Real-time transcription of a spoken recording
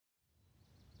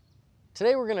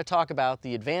Today we're going to talk about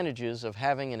the advantages of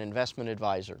having an investment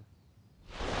advisor.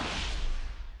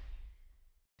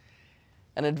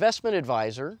 An investment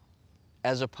advisor,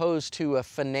 as opposed to a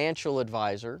financial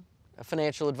advisor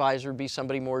would be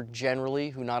somebody more generally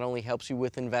who not only helps you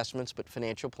with investments but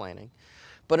financial planning.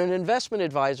 But an investment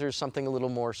advisor is something a little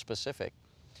more specific.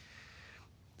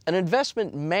 An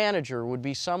investment manager would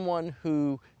be someone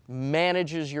who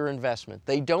manages your investment.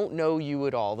 They don't know you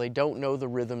at all. They don't know the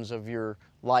rhythms of your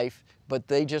life, but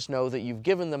they just know that you've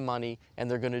given them money and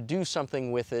they're going to do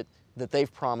something with it that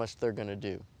they've promised they're going to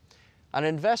do. An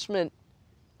investment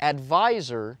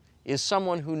advisor is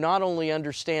someone who not only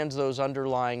understands those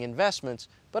underlying investments,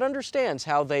 but understands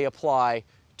how they apply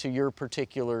to your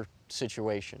particular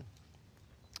situation.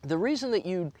 The reason that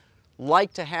you'd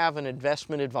like to have an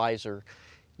investment advisor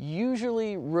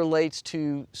usually relates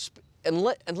to,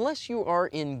 unless you are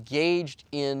engaged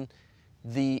in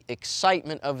the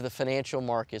excitement of the financial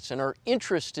markets and are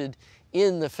interested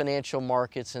in the financial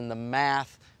markets and the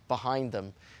math behind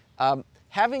them.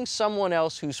 Having someone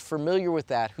else who's familiar with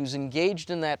that, who's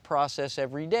engaged in that process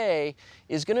every day,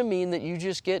 is going to mean that you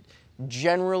just get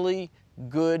generally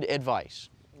good advice.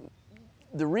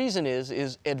 The reason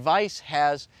is advice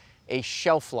has a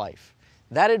shelf life.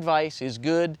 That advice is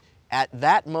good at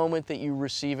that moment that you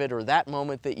receive it or that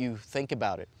moment that you think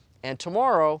about it. And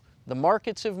tomorrow, the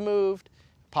markets have moved,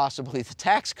 possibly the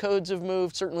tax codes have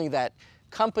moved, certainly that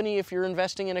company, if you're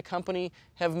investing in a company,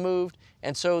 have moved,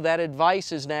 and so that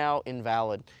advice is now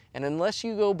invalid. And unless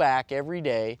you go back every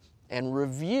day and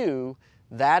review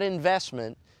that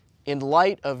investment in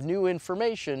light of new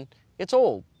information, it's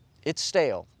old, it's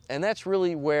stale. And that's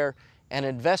really where an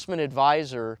investment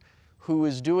advisor who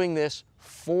is doing this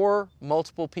for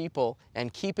multiple people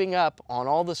and keeping up on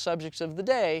all the subjects of the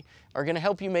day are going to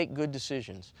help you make good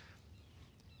decisions.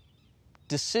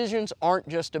 Decisions aren't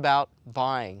just about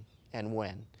buying and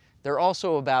when. They're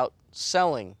also about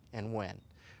selling and when.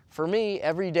 For me,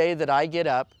 every day that I get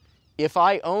up, if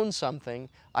I own something,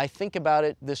 I think about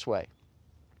it this way.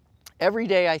 Every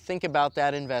day I think about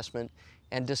that investment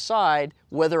and decide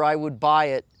whether I would buy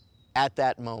it at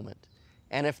that moment.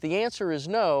 And if the answer is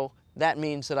no, that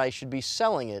means that I should be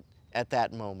selling it at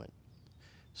that moment.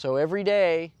 So every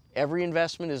day, every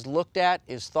investment is looked at,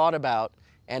 is thought about,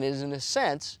 and is in a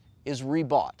sense, is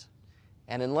rebought.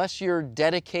 And unless you're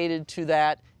dedicated to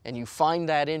that and you find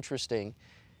that interesting,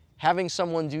 having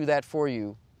someone do that for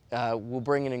you will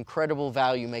bring an incredible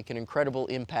value, make an incredible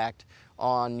impact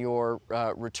on your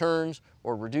returns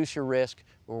or reduce your risk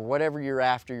or whatever you're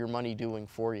after your money doing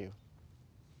for you.